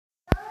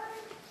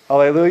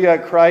Alleluia,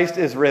 Christ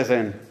is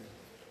risen.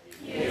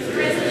 He is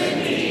risen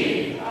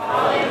indeed.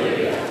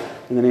 Alleluia.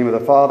 In the name of the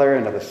Father,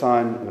 and of the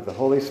Son, and of the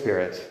Holy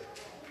Spirit.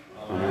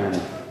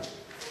 Amen.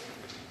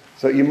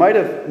 So you might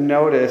have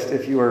noticed,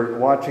 if you were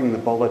watching the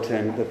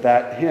bulletin,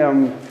 that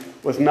hymn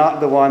was not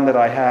the one that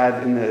I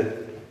had in the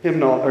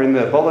hymnal, or in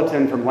the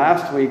bulletin from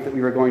last week that we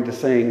were going to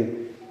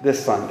sing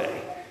this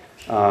Sunday.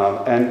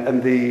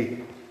 And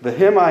the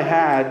hymn I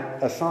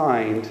had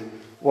assigned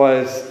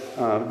was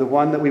the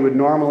one that we would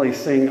normally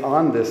sing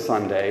on this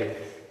Sunday,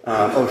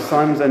 O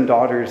Sons and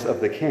Daughters of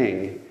the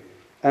King.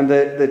 And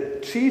the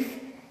chief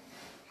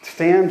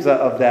stanza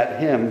of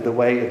that hymn, the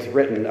way it's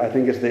written, I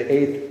think is the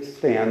 8th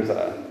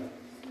stanza.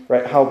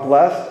 Right? How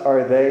blessed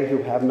are they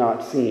who have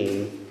not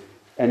seen,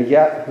 and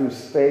yet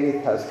whose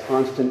faith has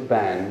constant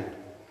been,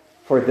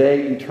 for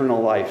they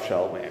eternal life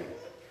shall win.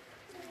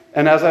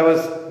 And as I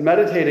was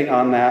meditating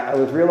on that, I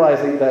was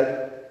realizing that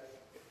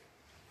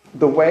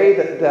the way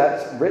that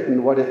that's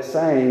written, what it's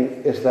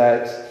saying is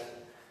that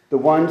the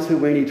ones who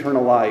win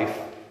eternal life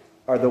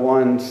are the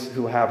ones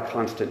who have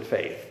constant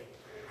faith.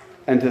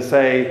 And to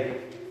say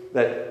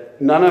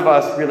that none of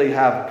us really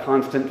have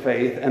constant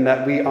faith, and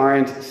that we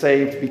aren't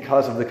saved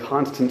because of the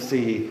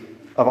constancy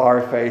of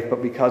our faith,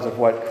 but because of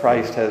what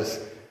Christ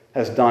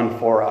has done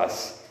for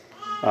us.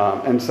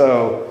 And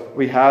so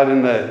we had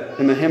in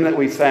the hymn that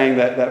we sang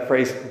that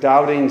phrase,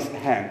 doubtings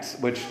hence,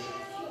 which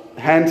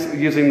hence,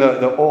 using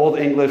the old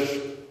English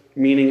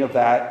meaning of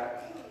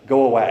that,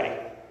 go away,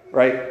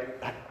 right?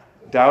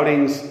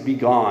 Doubtings be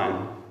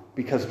gone,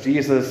 because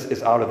Jesus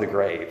is out of the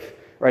grave,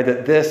 right?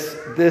 That this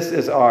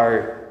is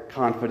our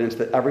confidence,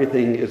 that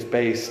everything is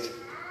based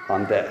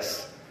on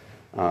this.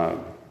 And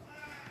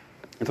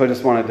so I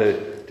just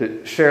wanted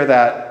to share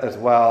that as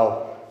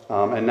well.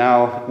 And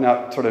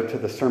now sort of to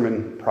the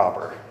sermon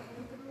proper.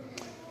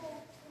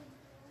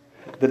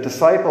 The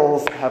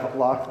disciples have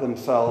locked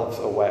themselves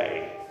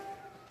away.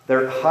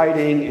 They're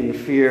hiding in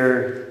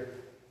fear,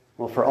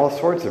 well, for all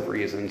sorts of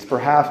reasons.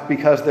 Perhaps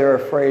because they're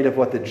afraid of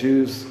what the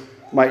Jews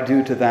might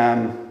do to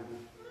them.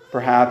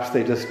 Perhaps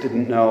they just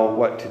didn't know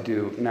what to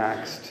do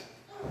next.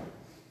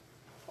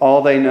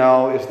 All they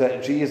know is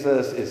that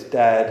Jesus is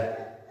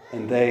dead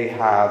and they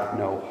have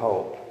no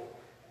hope.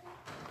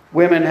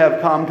 Women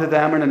have come to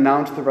them and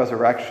announced the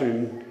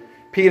resurrection.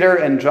 Peter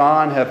and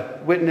John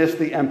have witnessed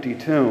the empty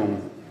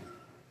tomb,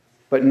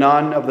 but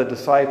none of the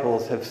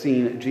disciples have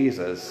seen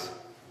Jesus.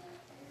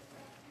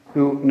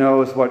 Who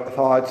knows what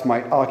thoughts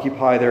might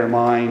occupy their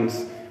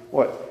minds?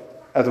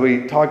 What, as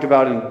we talked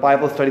about in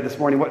Bible study this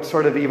morning, what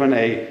sort of even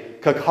a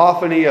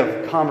cacophony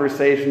of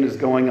conversation is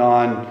going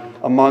on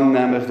among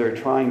them as they're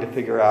trying to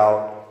figure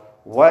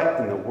out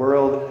what in the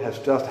world has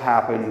just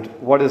happened,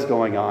 what is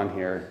going on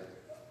here.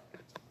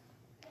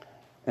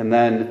 And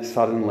then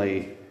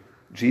suddenly,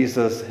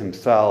 Jesus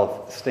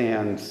himself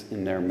stands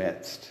in their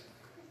midst.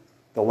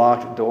 The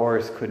locked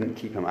doors couldn't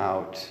keep him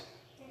out.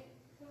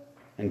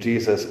 And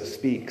Jesus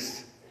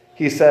speaks.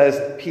 He says,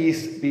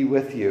 "Peace be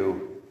with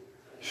you,"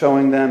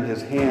 showing them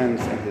his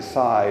hands and his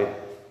side.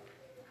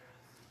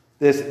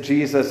 This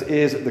Jesus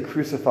is the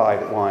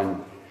crucified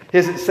one.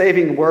 His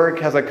saving work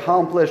has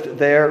accomplished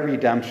their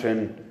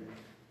redemption.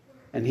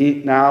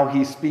 And now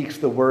he speaks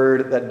the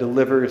word that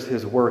delivers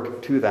his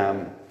work to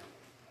them.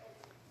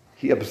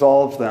 He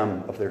absolves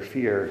them of their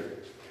fear,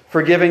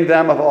 forgiving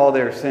them of all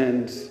their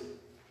sins.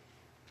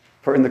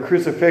 For in the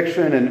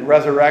crucifixion and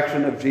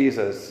resurrection of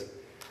Jesus,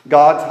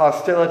 God's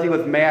hostility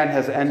with man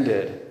has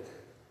ended,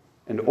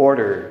 and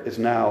order is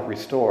now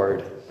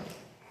restored.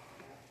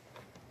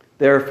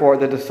 Therefore,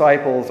 the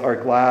disciples are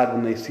glad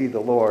when they see the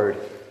Lord.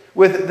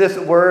 With this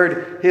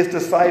word, his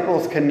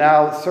disciples can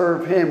now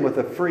serve him with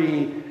a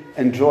free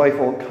and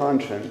joyful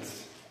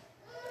conscience.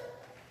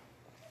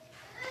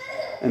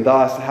 And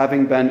thus,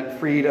 having been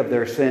freed of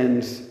their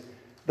sins,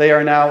 they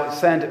are now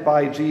sent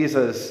by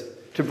Jesus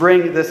to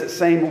bring this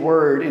same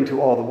word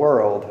into all the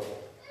world.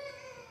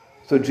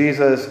 So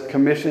Jesus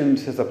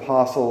commissions his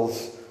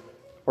apostles,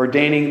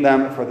 ordaining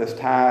them for this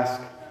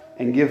task,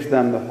 and gives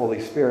them the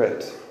Holy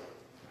Spirit.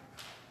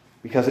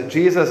 Because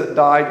Jesus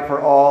died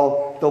for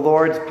all, the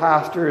Lord's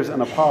pastors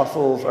and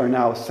apostles are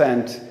now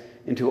sent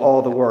into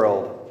all the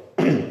world.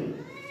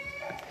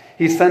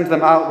 He sends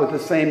them out with the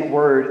same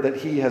word that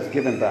he has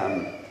given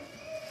them.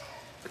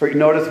 For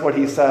notice what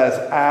he says,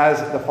 "As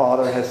the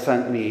Father has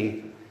sent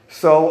me,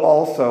 so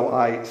also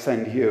I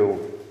send you."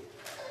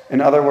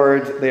 In other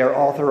words, they are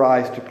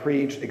authorized to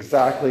preach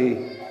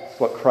exactly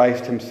what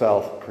Christ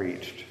himself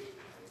preached.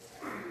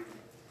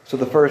 So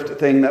the first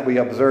thing that we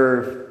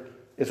observe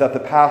is that the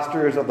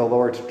pastors of the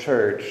Lord's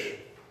church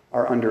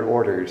are under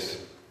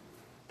orders.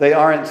 They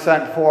aren't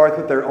sent forth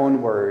with their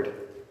own word,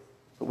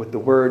 but with the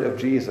word of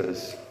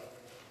Jesus,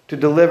 to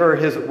deliver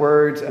his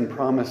words and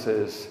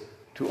promises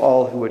to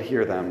all who would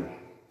hear them.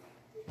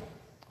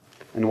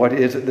 And what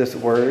is this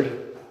word?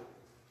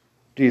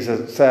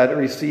 Jesus said,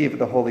 "Receive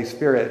the Holy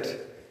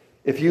Spirit.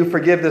 If you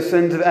forgive the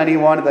sins of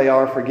anyone, they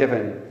are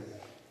forgiven.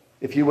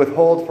 If you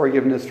withhold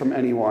forgiveness from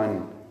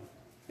anyone,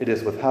 it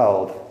is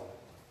withheld."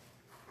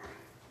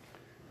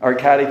 Our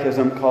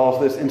catechism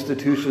calls this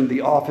institution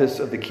the office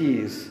of the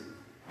keys.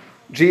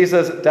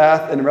 Jesus'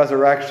 death and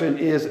resurrection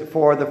is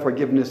for the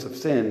forgiveness of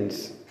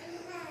sins.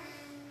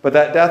 But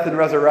that death and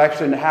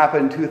resurrection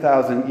happened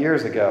 2,000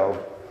 years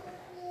ago.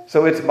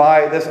 So it's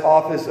by this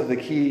office of the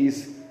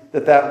keys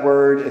that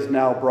word is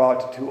now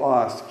brought to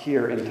us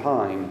here in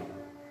time.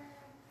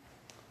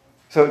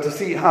 So to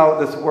see how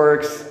this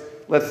works,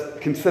 let's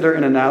consider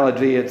an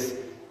analogy. It's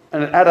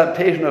an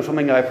adaptation of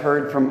something I've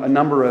heard from a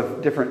number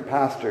of different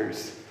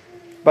pastors.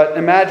 But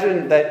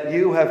imagine that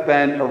you have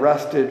been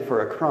arrested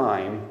for a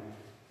crime,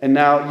 and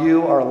now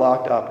you are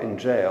locked up in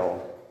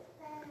jail.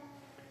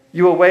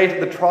 You await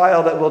the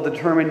trial that will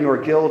determine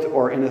your guilt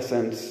or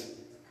innocence,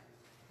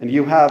 and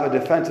you have a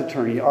defense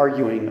attorney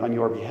arguing on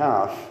your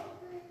behalf.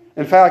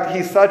 In fact,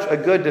 he's such a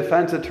good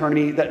defense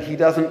attorney that he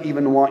doesn't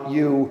even want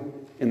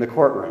you in the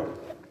courtroom.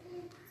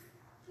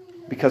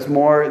 Because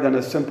more than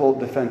a simple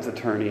defense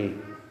attorney,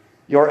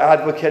 your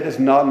advocate is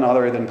not none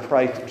other than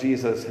Christ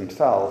Jesus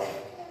himself.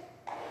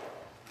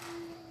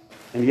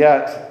 And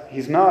yet,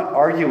 he's not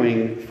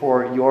arguing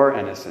for your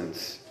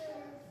innocence.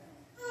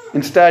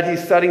 Instead,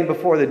 he's setting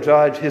before the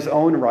judge his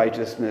own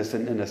righteousness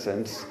and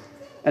innocence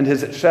and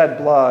his shed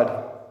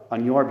blood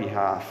on your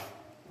behalf.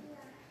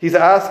 He's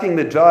asking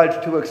the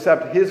judge to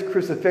accept his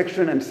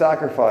crucifixion and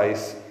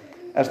sacrifice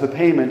as the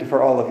payment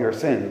for all of your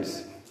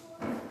sins.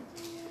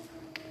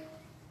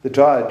 The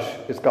judge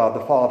is God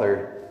the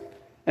Father,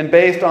 and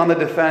based on the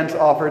defense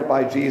offered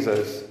by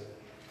Jesus,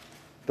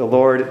 the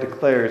Lord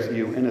declares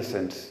you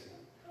innocent.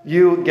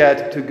 You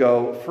get to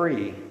go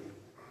free.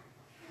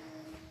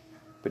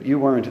 But you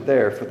weren't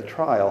there for the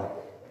trial.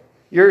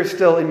 You're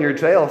still in your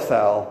jail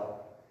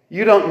cell.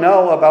 You don't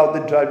know about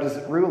the judge's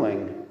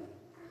ruling.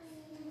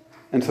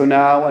 And so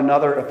now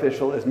another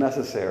official is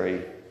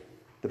necessary,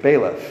 the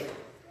bailiff.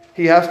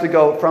 He has to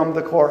go from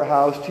the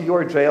courthouse to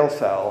your jail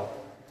cell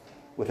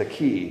with a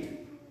key.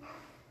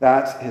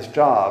 That's his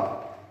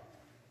job.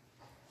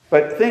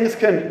 But things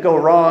can go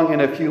wrong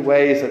in a few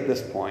ways at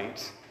this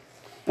point.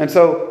 And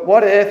so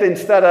what if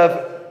instead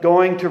of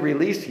going to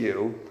release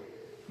you,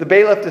 the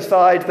bailiff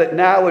decides that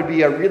now would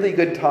be a really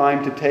good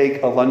time to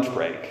take a lunch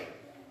break?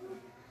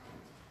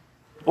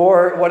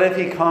 Or what if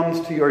he comes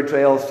to your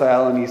jail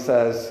cell and he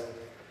says,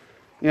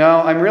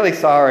 I'm really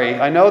sorry.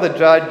 I know the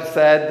judge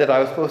said that I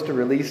was supposed to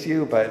release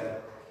you,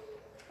 but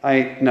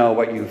I know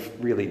what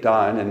you've really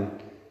done, and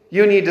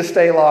you need to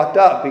stay locked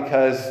up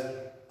because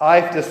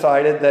I've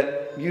decided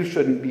that you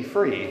shouldn't be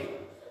free.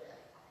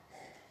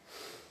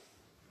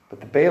 But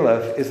the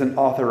bailiff isn't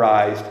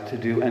authorized to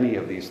do any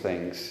of these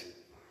things.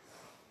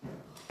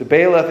 The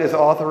bailiff is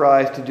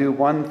authorized to do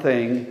one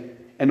thing,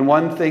 and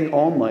one thing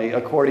only,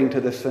 according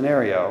to this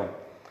scenario.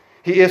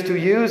 He is to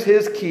use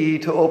his key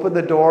to open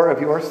the door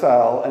of your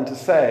cell and to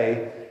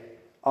say,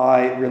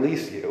 I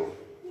release you.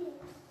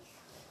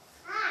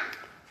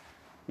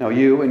 Now,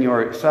 you in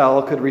your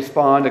cell could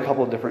respond a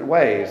couple of different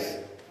ways.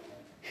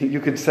 You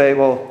could say,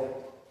 well,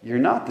 you're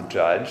not the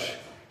judge.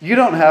 You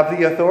don't have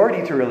the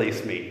authority to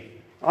release me.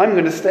 I'm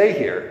going to stay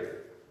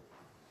here.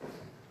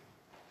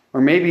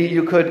 Or maybe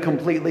you could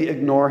completely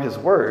ignore his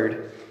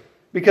word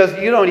because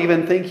you don't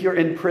even think you're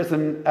in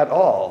prison at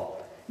all.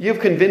 You've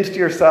convinced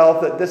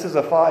yourself that this is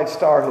a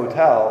 5-star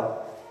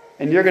hotel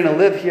and you're going to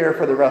live here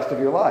for the rest of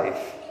your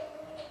life.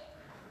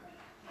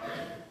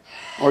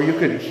 Or you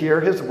could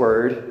hear his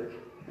word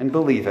and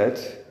believe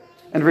it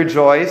and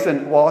rejoice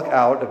and walk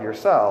out of your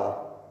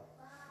cell.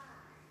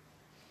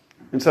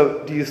 And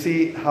so, do you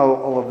see how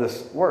all of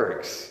this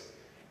works?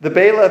 The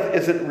bailiff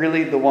isn't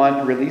really the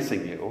one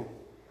releasing you.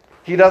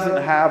 He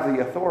doesn't have the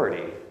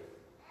authority.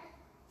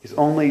 He's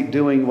only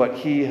doing what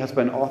he has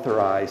been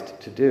authorized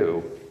to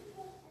do.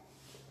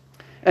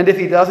 And if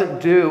he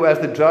doesn't do as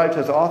the judge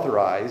has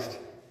authorized,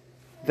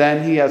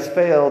 then he has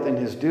failed in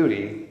his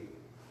duty,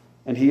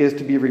 and he is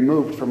to be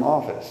removed from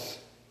office.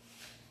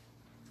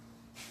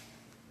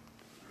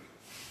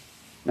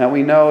 Now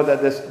we know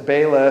that this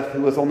bailiff,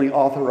 who is only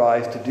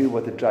authorized to do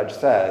what the judge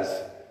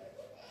says,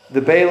 the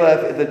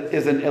bailiff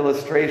is an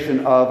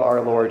illustration of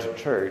our Lord's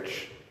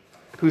church,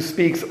 who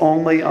speaks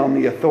only on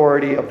the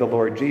authority of the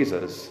Lord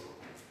Jesus.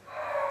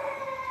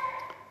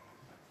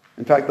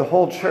 In fact, the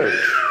whole church,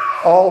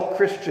 all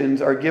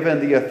Christians, are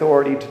given the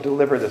authority to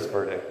deliver this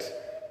verdict,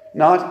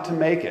 not to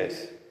make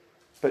it,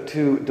 but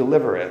to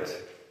deliver it.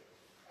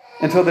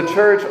 And so the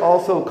church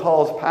also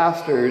calls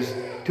pastors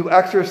to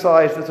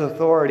exercise this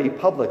authority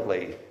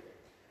publicly,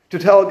 to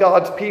tell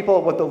God's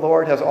people what the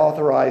Lord has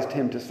authorized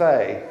him to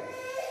say.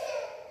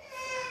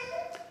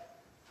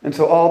 And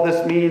so all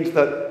this means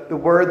that the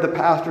word the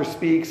pastor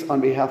speaks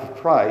on behalf of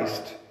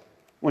Christ,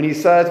 when he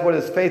says what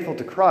is faithful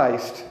to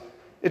Christ,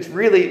 it's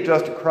really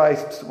just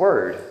Christ's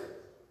word.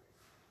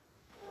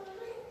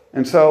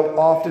 And so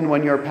often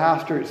when your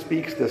pastor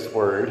speaks this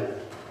word,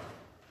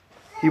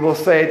 he will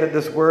say that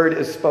this word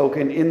is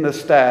spoken in the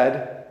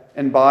stead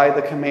and by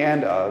the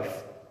command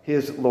of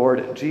his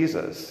Lord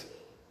Jesus.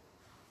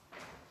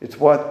 It's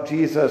what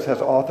Jesus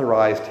has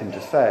authorized him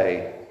to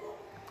say.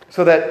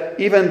 So that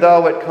even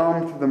though it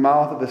comes from the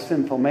mouth of a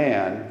sinful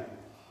man,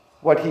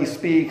 what he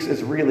speaks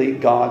is really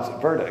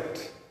God's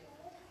verdict.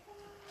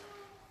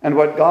 And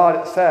what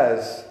God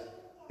says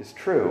is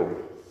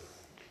true.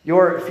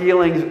 Your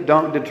feelings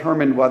don't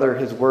determine whether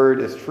his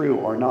word is true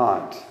or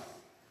not.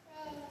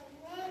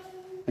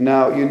 And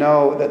now you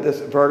know that this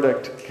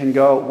verdict can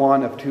go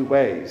one of two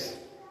ways.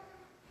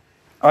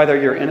 Either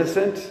you're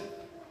innocent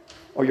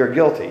or you're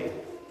guilty.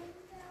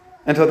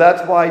 And so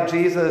that's why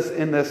Jesus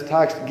in this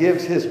text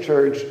gives his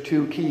church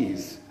two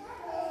keys.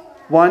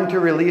 One to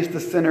release the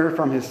sinner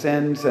from his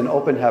sins and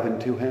open heaven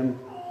to him.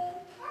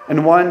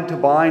 And one to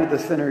bind the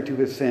sinner to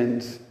his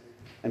sins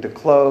and to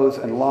close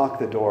and lock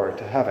the door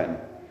to heaven.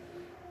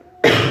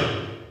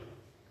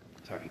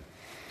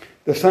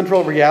 The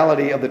central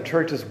reality of the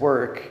church's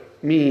work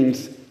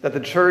means that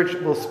the church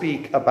will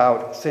speak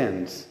about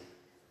sins.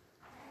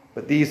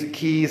 But these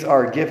keys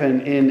are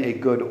given in a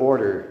good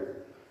order.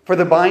 For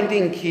the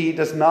binding key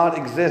does not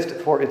exist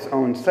for its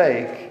own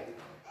sake.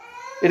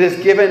 It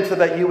is given so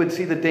that you would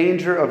see the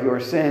danger of your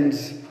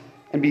sins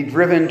and be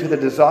driven to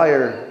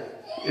desire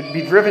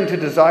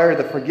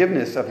the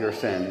forgiveness of your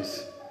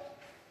sins.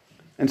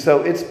 And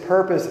so its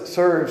purpose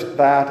serves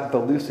that of the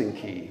loosing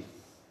key.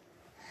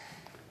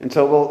 And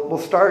so we'll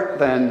start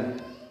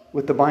then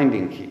with the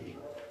binding key.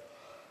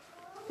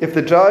 If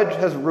the judge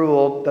has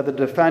ruled that the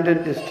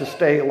defendant is to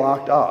stay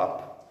locked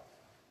up,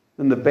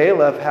 then the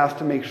bailiff has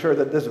to make sure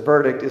that this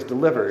verdict is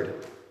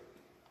delivered.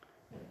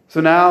 So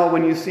now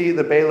when you see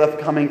the bailiff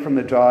coming from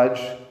the judge,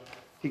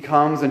 he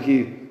comes and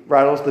he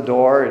rattles the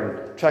door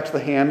and checks the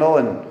handle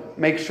and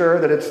makes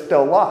sure that it's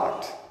still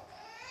locked.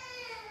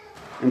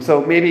 And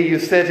so maybe you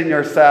sit in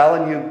your cell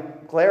and you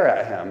glare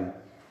at him.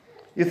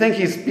 You think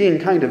he's being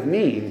kind of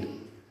mean.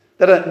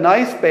 That a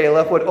nice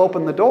bailiff would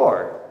open the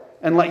door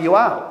and let you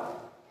out.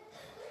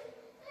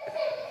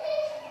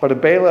 But a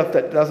bailiff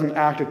that doesn't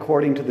act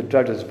according to the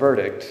judge's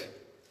verdict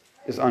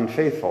is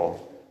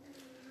unfaithful.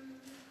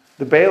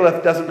 The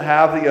bailiff doesn't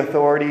have the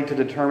authority to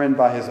determine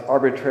by his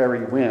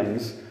arbitrary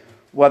whims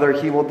whether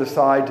he will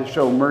decide to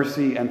show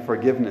mercy and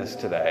forgiveness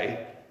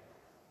today.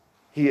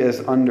 He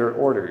is under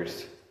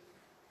orders.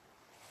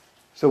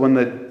 So when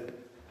the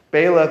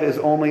bailiff is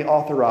only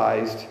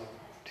authorized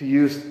to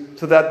use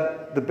the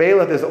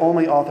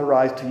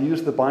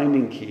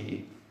binding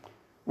key,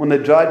 when the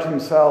judge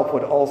himself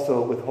would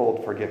also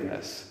withhold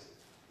forgiveness.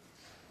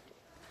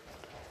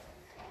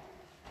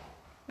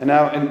 And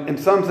now, in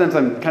some sense,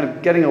 I'm kind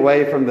of getting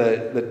away from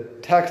the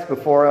text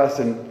before us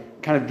and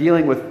kind of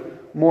dealing with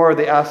more of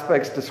the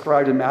aspects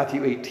described in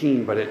Matthew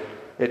 18, but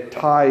it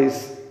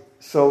ties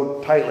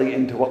so tightly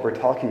into what we're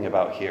talking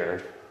about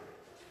here.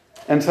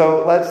 And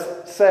so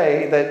let's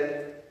say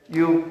that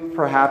you've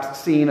perhaps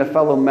seen a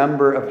fellow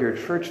member of your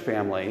church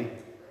family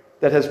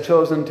that has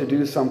chosen to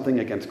do something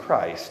against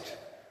Christ.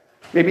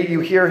 Maybe you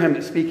hear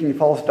him speaking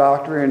false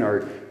doctrine,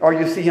 or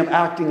you see him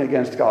acting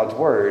against God's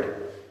word.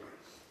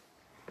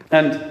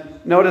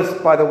 And notice,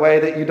 by the way,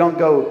 that you don't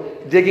go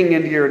digging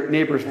into your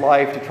neighbor's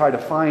life to try to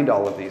find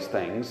all of these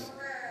things,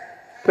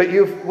 but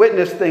you've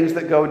witnessed things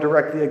that go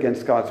directly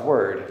against God's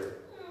word.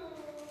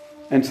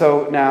 And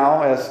so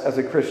now, as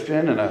a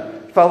Christian and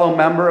a fellow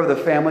member of the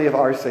family of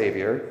our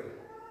Savior,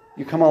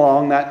 you come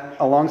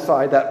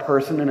alongside that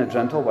person in a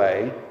gentle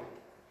way,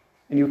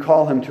 and you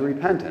call him to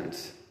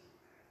repentance.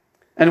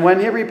 And when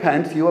he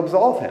repents, you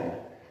absolve him.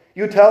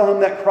 You tell him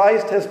that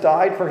Christ has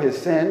died for his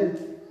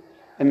sin,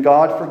 and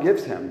God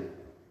forgives him.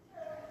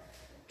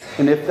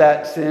 And if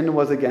that sin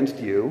was against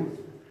you,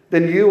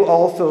 then you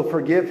also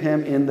forgive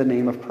him in the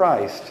name of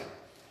Christ.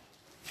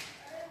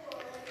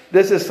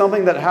 This is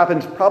something that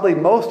happens probably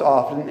most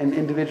often in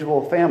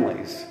individual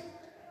families.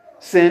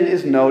 Sin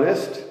is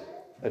noticed,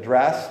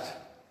 addressed,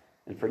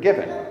 and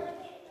forgiven.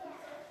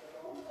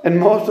 And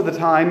most of the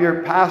time,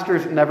 your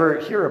pastors never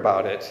hear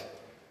about it,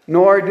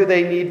 nor do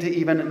they need to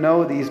even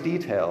know these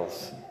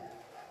details.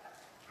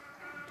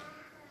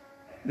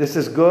 This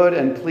is good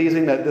and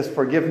pleasing that this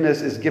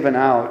forgiveness is given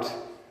out,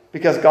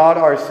 because God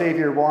our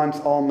Savior wants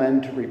all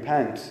men to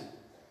repent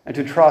and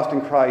to trust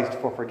in Christ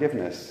for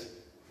forgiveness.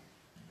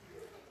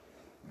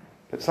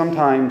 But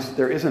sometimes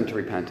there isn't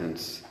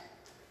repentance.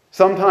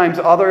 Sometimes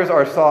others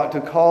are sought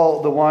to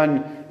call the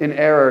one in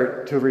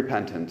error to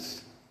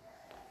repentance.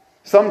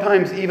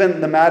 Sometimes even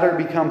the matter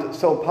becomes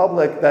so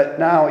public that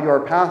now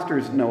your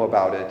pastors know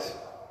about it.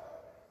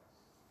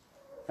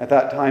 At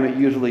that time, it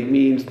usually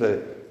means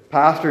the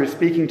pastor is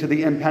speaking to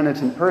the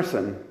impenitent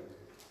person.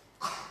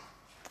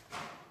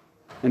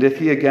 And if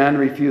he again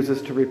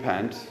refuses to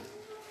repent,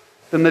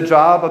 then the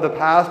job of the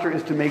pastor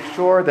is to make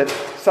sure that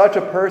such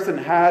a person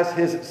has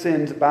his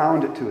sins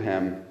bound to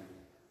him,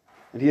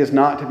 and he is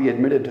not to be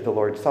admitted to the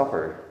Lord's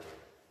Supper.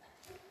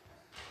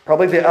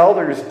 Probably the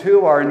elders,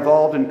 too, are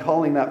involved in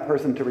calling that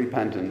person to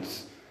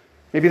repentance.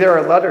 Maybe there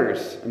are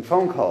letters and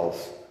phone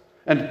calls.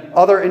 And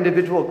other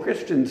individual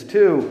Christians,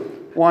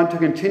 too, want to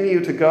continue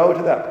to go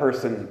to that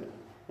person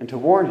and to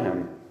warn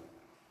him.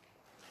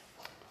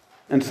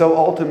 And so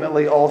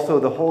ultimately also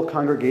the whole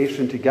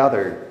congregation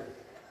together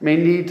may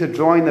need to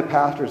join the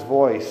pastor's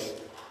voice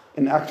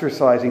in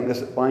exercising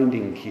this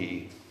binding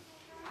key.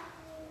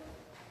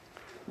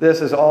 This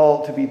is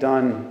all to be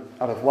done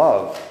out of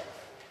love,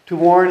 to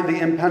warn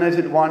the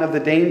impenitent one of the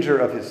danger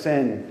of his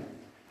sin,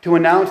 to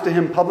announce to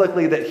him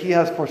publicly that he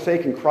has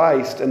forsaken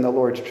Christ and the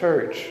Lord's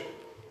church.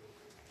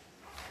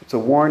 It's a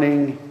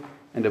warning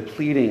and a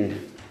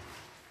pleading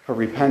for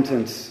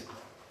repentance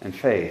and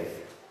faith.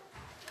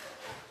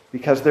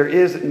 Because there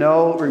is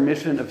no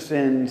remission of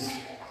sins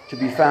to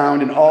be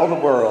found in all the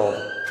world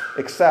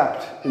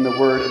except in the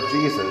word of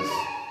Jesus.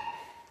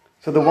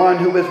 So the one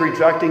who is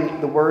rejecting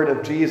the word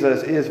of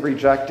Jesus is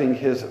rejecting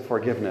his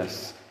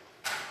forgiveness.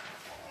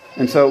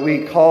 And so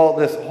we call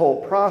this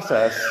whole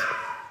process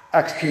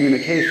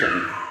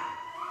excommunication.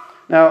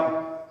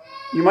 Now,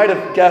 you might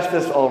have guessed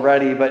this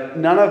already, but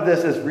none of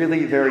this is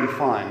really very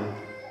fun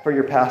for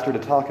your pastor to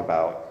talk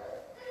about.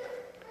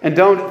 And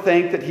don't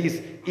think that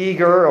he's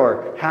eager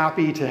or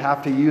happy to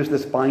have to use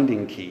this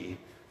binding key.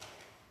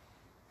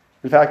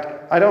 In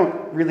fact, I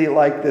don't really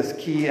like this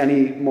key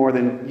any more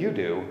than you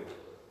do.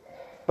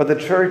 But the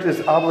church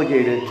is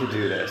obligated to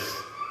do this.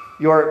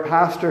 Your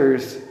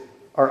pastors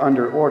are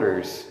under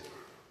orders.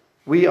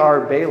 We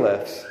are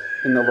bailiffs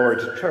in the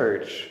Lord's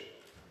church.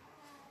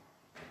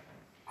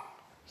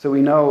 So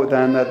we know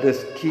then that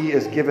this key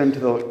is given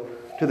to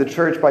the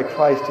church by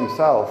Christ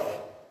himself.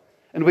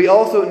 And we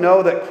also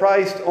know that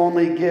Christ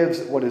only gives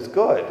what is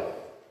good.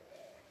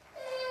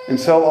 And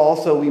so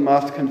also we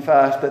must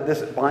confess that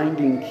this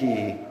binding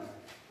key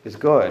is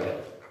good.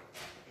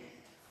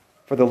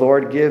 For the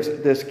Lord gives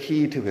this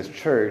key to his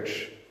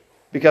church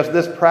because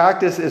this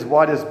practice is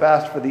what is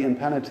best for the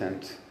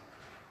impenitent.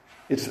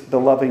 It's the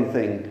loving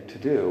thing to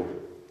do.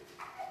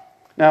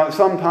 Now,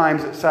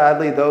 sometimes,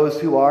 sadly, those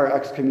who are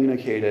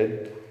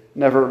excommunicated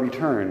never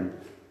return,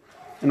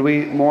 and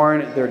we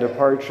mourn their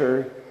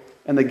departure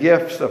and the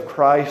gifts of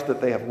Christ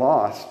that they have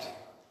lost.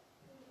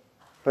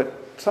 But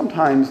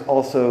sometimes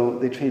also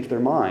they change their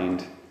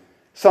mind.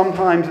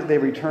 Sometimes they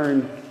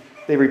return,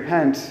 they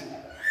repent,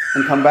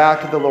 and come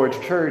back to the Lord's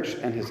church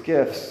and his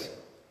gifts.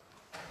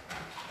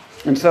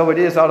 And so it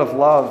is out of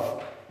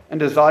love and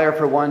desire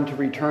for one to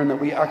return that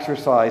we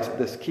exercise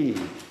this key.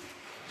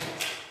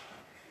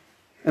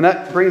 And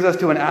that brings us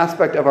to an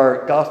aspect of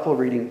our gospel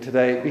reading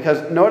today,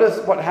 because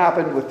notice what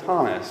happened with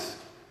Thomas.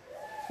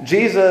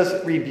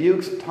 Jesus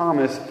rebukes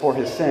Thomas for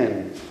his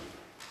sin.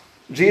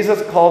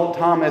 Jesus called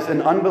Thomas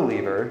an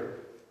unbeliever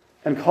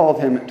and called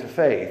him to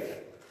faith.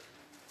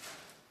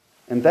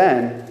 And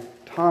then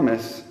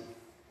Thomas,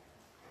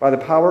 by the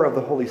power of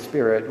the Holy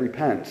Spirit,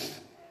 repents.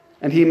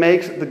 And he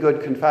makes the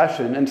good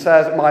confession and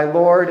says, "My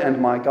Lord and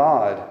my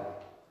God."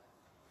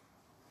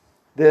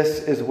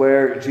 This is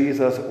where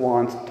Jesus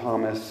wants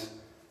Thomas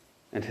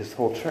and his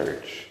whole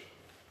church,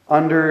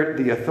 under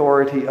the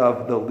authority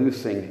of the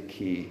loosing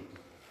key.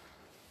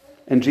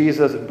 And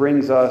Jesus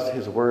brings us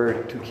his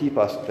word to keep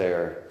us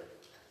there.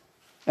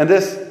 And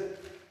this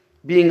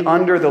being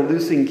under the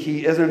loosing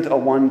key isn't a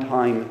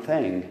one-time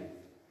thing.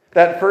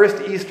 That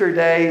first Easter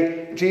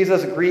day,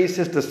 Jesus greets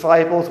his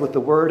disciples with the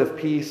word of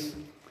peace,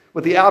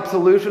 with the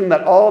absolution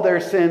that all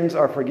their sins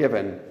are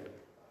forgiven.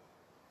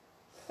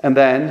 And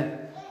then,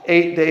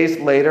 8 days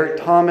later,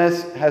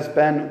 Thomas has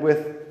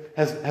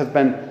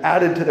been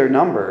added to their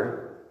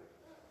number.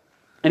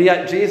 And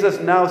yet Jesus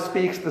now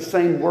speaks the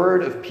same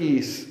word of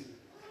peace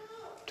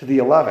to the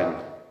 11.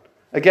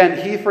 Again,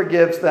 he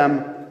forgives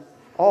them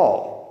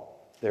all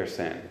their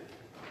sin.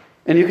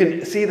 And you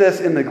can see this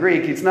in the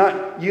Greek. He's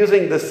not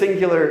using the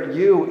singular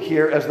you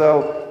here as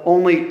though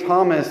only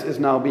Thomas is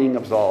now being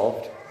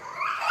absolved,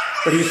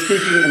 but he's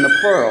speaking in the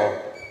plural.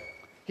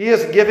 He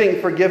is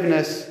giving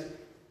forgiveness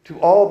to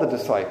all the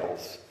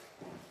disciples.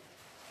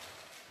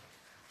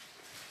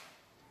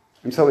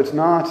 And so it's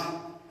not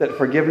that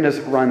forgiveness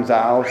runs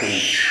out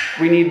and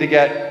we need to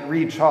get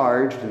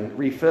recharged and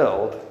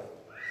refilled.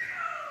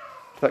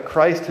 It's that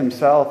Christ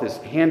himself is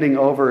handing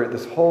over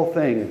this whole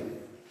thing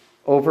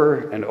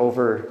over and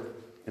over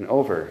and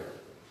over.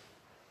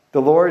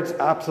 The Lord's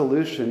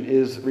absolution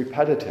is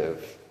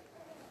repetitive,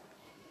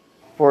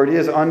 for it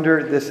is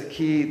under this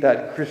key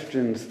that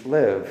Christians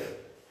live.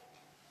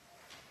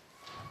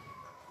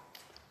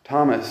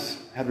 Thomas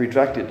had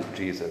rejected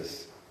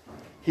Jesus.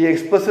 He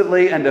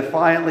explicitly and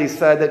defiantly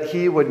said that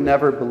he would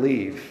never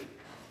believe.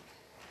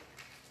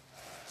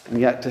 And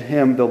yet to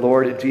him, the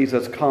Lord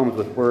Jesus comes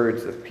with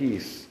words of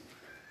peace.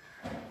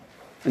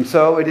 And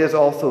so it is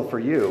also for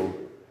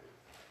you.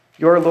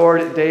 Your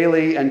Lord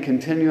daily and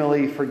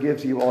continually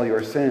forgives you all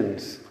your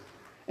sins.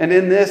 And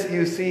in this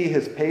you see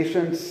his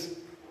patience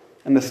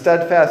and the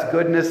steadfast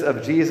goodness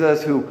of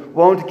Jesus, who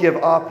won't give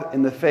up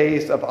in the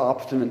face of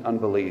obstinate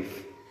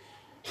unbelief.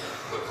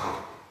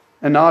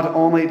 And not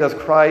only does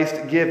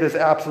Christ give his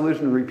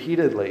absolution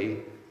repeatedly,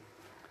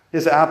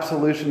 his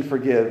absolution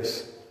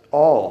forgives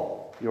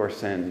all your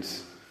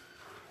sins.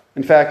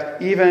 In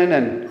fact, even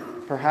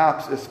and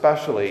perhaps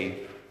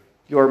especially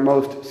your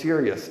most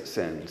serious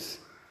sins.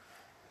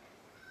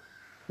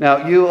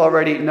 Now, you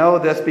already know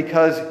this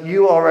because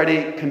you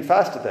already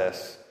confessed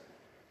this.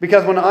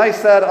 Because when I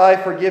said, "I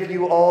forgive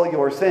you all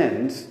your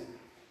sins,"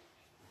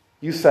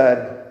 you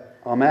said,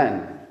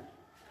 "Amen."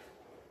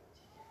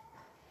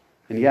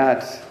 And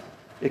yet,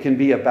 it can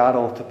be a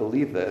battle to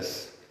believe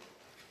this.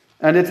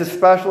 And it's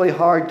especially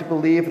hard to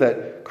believe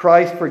that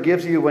Christ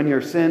forgives you when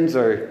your sins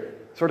are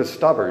sort of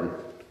stubborn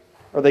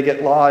or they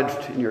get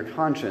lodged in your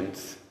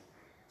conscience.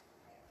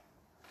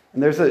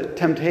 And there's a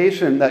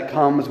temptation that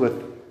comes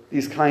with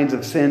these kinds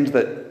of sins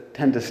that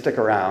tend to stick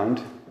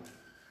around.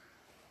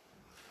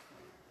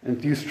 And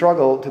if you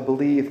struggle to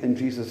believe in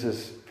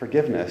Jesus'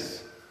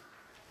 forgiveness,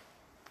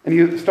 and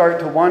you start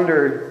to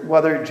wonder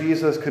whether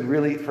Jesus could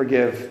really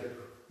forgive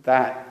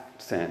that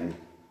sin.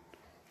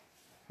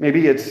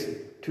 Maybe it's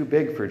too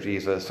big for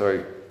Jesus,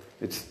 or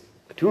it's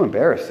too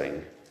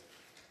embarrassing.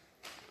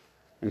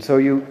 And so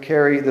you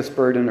carry this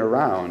burden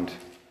around,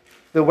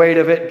 the weight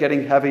of it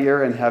getting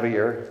heavier and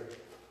heavier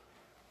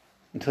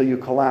until you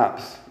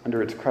collapse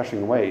under its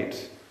crushing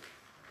weight.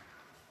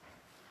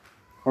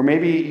 Or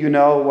maybe you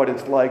know what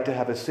it's like to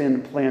have a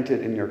sin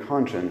planted in your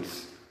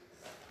conscience.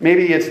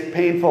 Maybe it's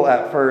painful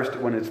at first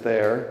when it's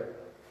there,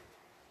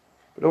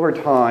 but over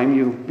time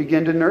you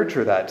begin to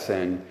nurture that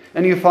sin,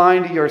 and you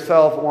find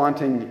yourself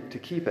wanting to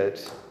keep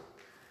it.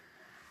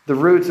 The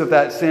roots of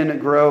that sin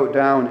grow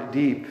down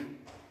deep,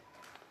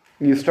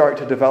 and you start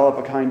to develop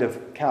a kind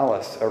of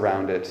callus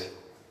around it.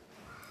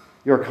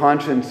 Your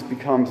conscience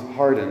becomes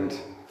hardened,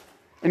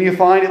 and you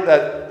find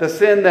that the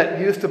sin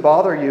that used to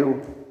bother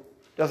you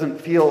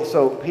doesn't feel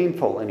so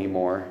painful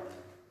anymore.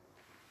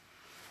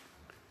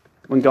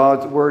 When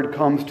God's word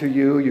comes to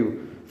you,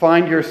 you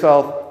find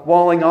yourself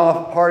walling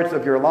off parts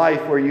of your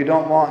life where you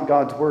don't want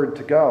God's word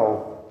to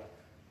go.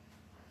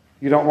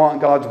 You don't want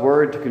God's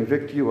word to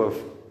convict you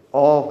of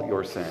all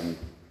your sin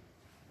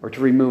or to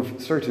remove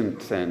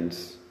certain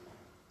sins.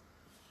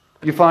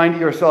 You find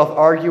yourself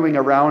arguing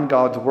around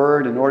God's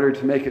word in order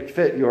to make it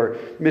fit your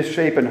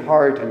misshapen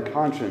heart and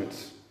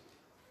conscience.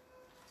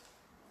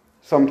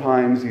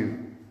 Sometimes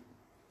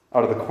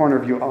out of the corner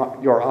of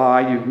your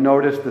eye, you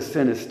notice the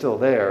sin is still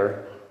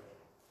there,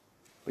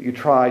 but you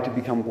try to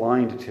become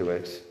blind to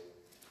it.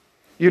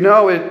 You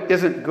know it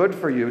isn't good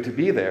for you to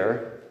be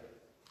there,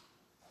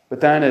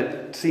 but then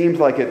it seems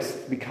like it's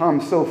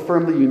become so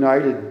firmly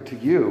united to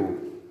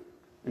you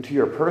and to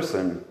your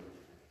person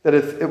that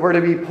if it were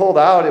to be pulled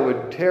out, it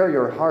would tear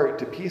your heart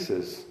to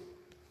pieces.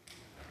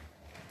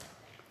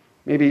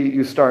 Maybe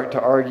you start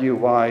to argue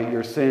why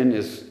your sin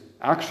is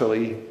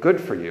actually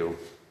good for you,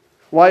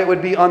 why it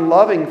would be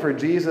unloving for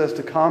Jesus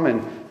to come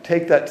and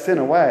take that sin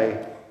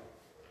away.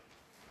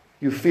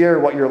 You fear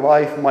what your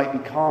life might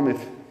become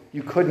if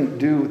you couldn't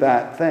do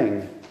that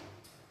thing.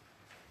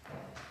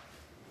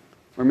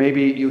 Or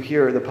maybe you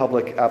hear the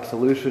public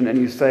absolution and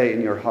you say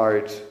in your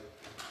heart,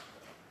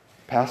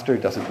 Pastor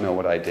doesn't know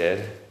what I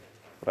did,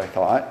 what I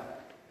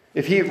thought.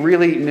 If he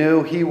really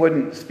knew, he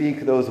wouldn't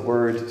speak those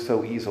words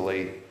so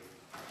easily.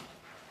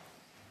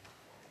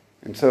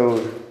 And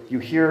so you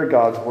hear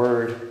God's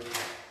word,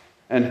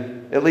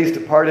 and at least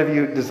a part of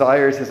you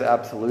desires his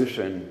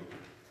absolution.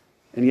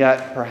 And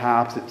yet,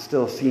 perhaps it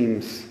still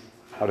seems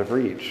out of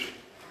reach.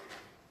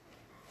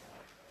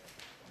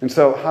 And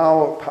so,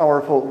 how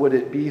powerful would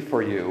it be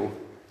for you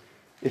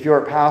if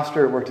your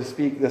pastor were to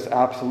speak this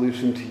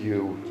absolution to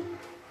you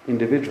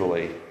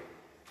individually,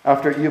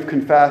 after you've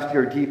confessed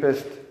your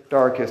deepest,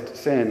 darkest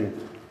sin?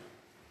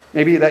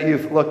 Maybe that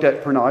you've looked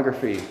at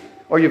pornography,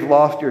 or you've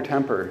lost your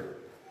temper,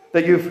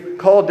 that you've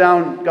called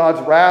down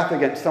God's wrath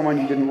against someone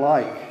you didn't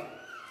like,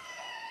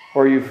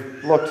 or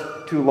you've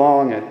looked too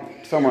long at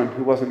someone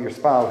who wasn't your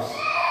spouse.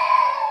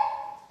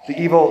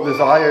 The evil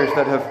desires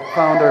that have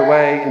found their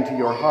way into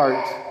your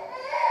heart.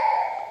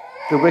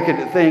 The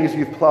wicked things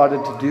you've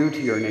plotted to do to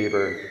your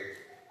neighbor.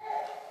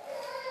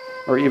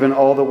 Or even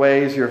all the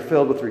ways you're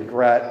filled with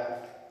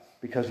regret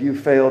because you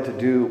failed to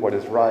do what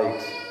is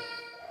right.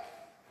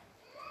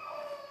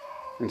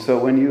 And so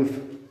when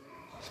you've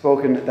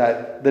spoken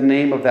the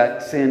name of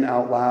that sin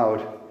out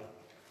loud,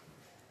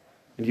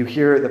 and you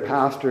hear the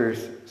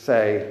pastors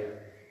say,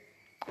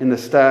 in the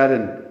stead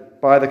and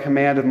by the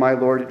command of my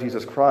Lord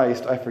Jesus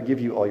Christ, I forgive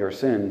you all your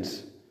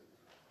sins.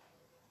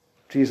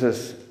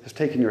 Jesus has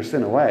taken your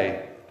sin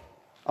away.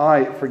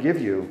 I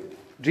forgive you.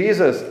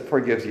 Jesus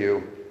forgives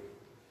you.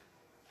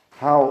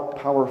 How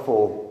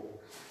powerful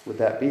would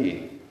that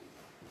be?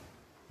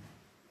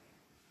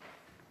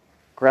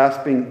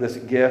 Grasping this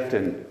gift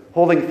and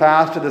holding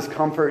fast to this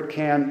comfort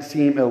can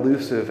seem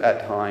elusive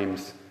at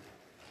times,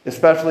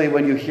 especially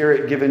when you hear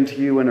it given to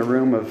you in a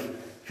room of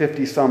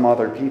 50 some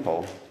other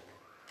people.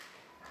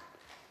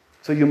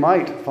 So you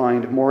might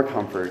find more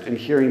comfort in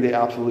hearing the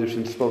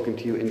absolution spoken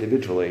to you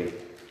individually,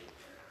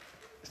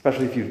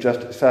 especially if you've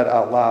just said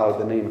out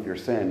loud the name of your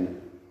sin.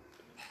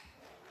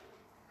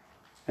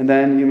 And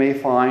then you may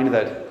find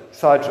that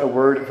such a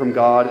word from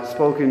God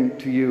spoken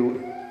to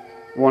you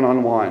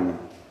one-on-one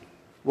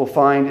will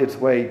find its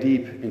way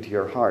deep into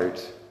your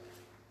heart.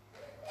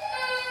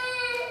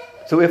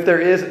 So if there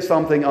is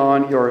something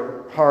on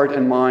your heart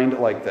and mind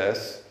like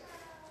this,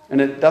 and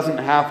it doesn't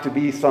have to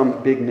be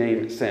some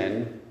big-name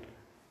sin,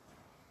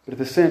 but if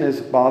the sin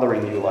is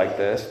bothering you like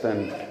this,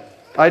 then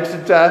I'd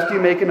suggest you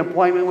make an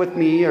appointment with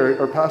me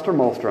or Pastor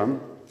Malmstrom.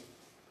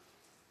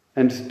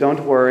 And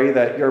don't worry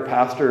that your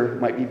pastor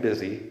might be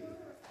busy.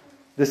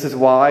 This is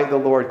why the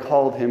Lord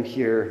called him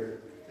here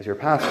as your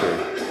pastor.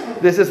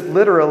 This is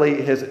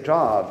literally his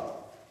job.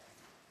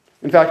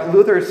 In fact,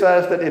 Luther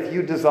says that if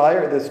you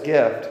desire this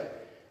gift,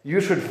 you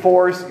should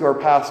force your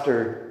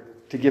pastor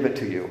to give it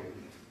to you.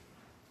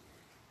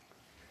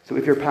 So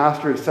if your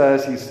pastor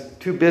says he's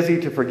too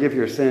busy to forgive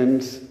your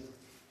sins,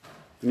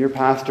 then your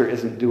pastor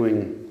isn't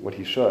doing what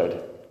he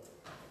should.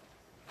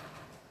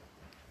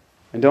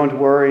 And don't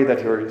worry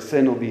that your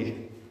sin will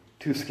be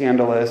too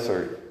scandalous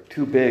or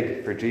too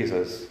big for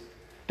Jesus.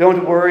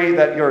 Don't worry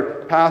that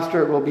your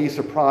pastor will be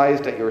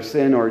surprised at your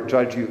sin or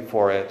judge you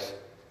for it,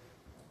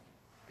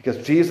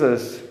 because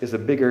Jesus is a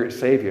bigger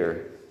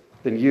Savior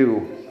than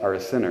you are a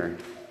sinner.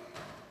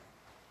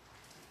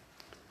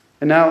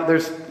 And now,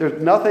 there's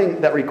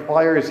nothing that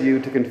requires you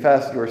to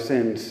confess your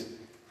sins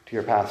to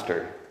your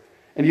pastor.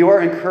 And you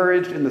are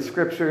encouraged in the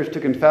Scriptures to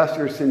confess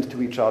your sins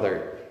to each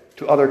other,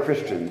 to other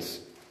Christians.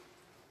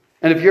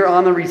 And if you're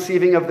on the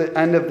receiving of the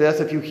end of this,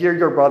 if you hear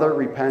your brother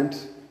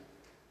repent,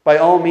 by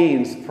all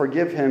means,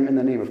 forgive him in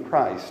the name of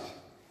Christ.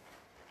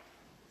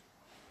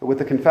 But with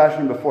the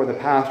confession before the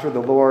pastor, the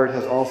Lord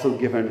has also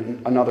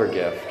given another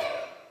gift.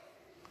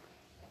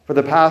 For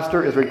the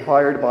pastor is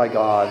required by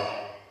God,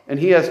 and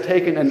he has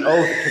taken an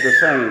oath to the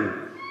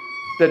same,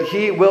 that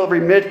he will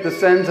remit the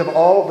sins of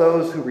all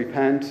those who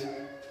repent,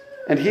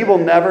 and he will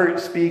never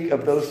speak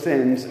of those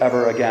sins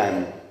ever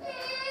again.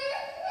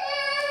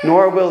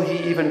 Nor will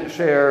he even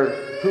share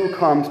who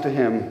comes to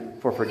him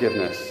for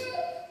forgiveness.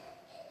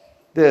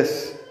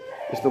 This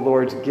is the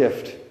Lord's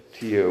gift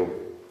to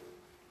you.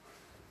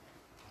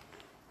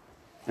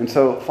 And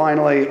so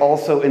finally,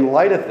 also in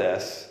light of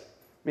this,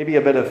 maybe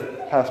a bit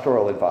of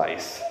pastoral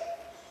advice.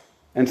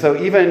 And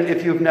so even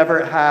if you've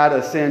never had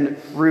a sin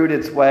root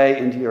its way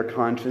into your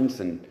conscience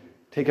and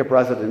take up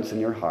residence in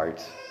your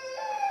heart,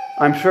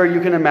 I'm sure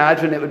you can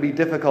imagine it would be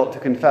difficult to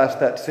confess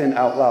that sin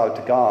out loud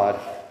to God,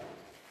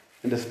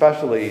 and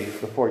especially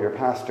before your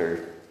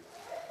pastor.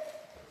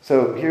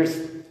 So here's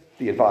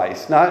the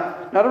advice.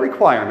 Not a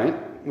requirement.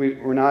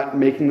 We're not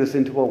making this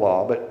into a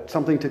law, but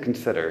something to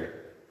consider.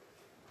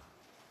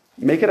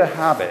 Make it a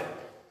habit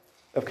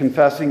of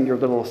confessing your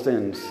little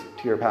sins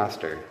to your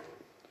pastor,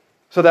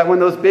 so that when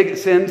those big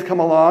sins come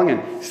along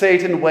and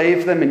Satan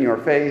waves them in your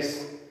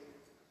face,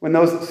 when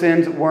those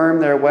sins worm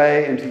their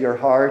way into your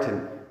heart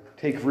and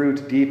take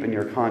root deep in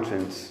your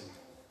conscience,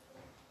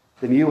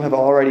 then you have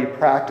already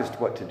practiced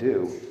what to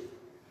do,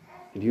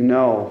 and you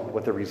know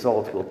what the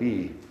result will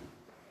be.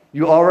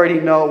 You already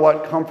know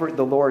what comfort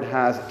the Lord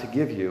has to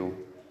give you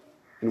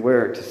and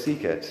where to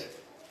seek it,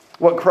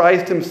 what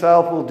Christ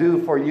himself will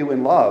do for you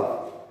in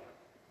love,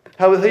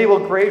 how he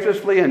will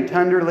graciously and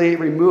tenderly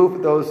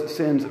remove those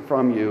sins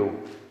from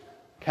you,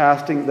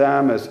 casting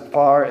them as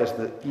far as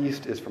the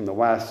east is from the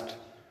west,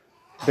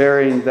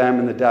 burying them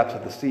in the depths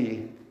of the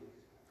sea,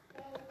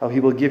 how he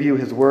will give you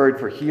his word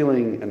for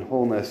healing and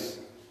wholeness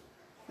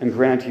and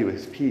grant you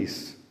his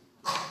peace.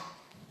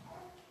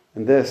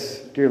 And this,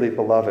 dearly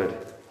beloved,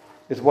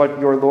 is what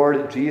your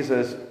Lord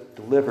Jesus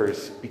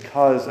delivers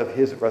because of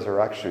his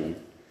resurrection.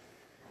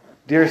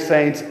 Dear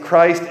saints,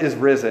 Christ is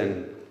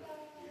risen.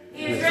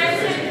 He is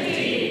risen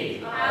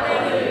indeed.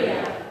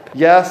 Hallelujah.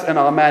 Yes and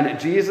amen.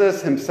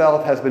 Jesus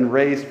himself has been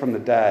raised from the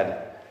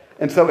dead.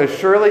 And so as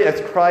surely as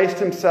Christ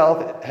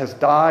himself has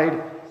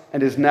died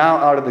and is now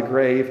out of the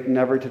grave,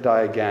 never to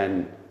die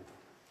again,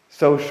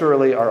 so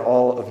surely are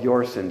all of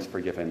your sins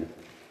forgiven.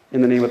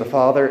 In the name of the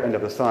Father, and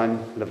of the Son,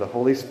 and of the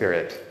Holy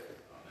Spirit.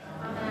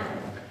 Amen.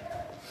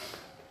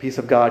 Peace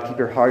of God, keep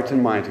your hearts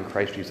and minds in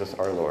Christ Jesus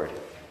our Lord.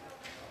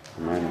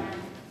 Amen.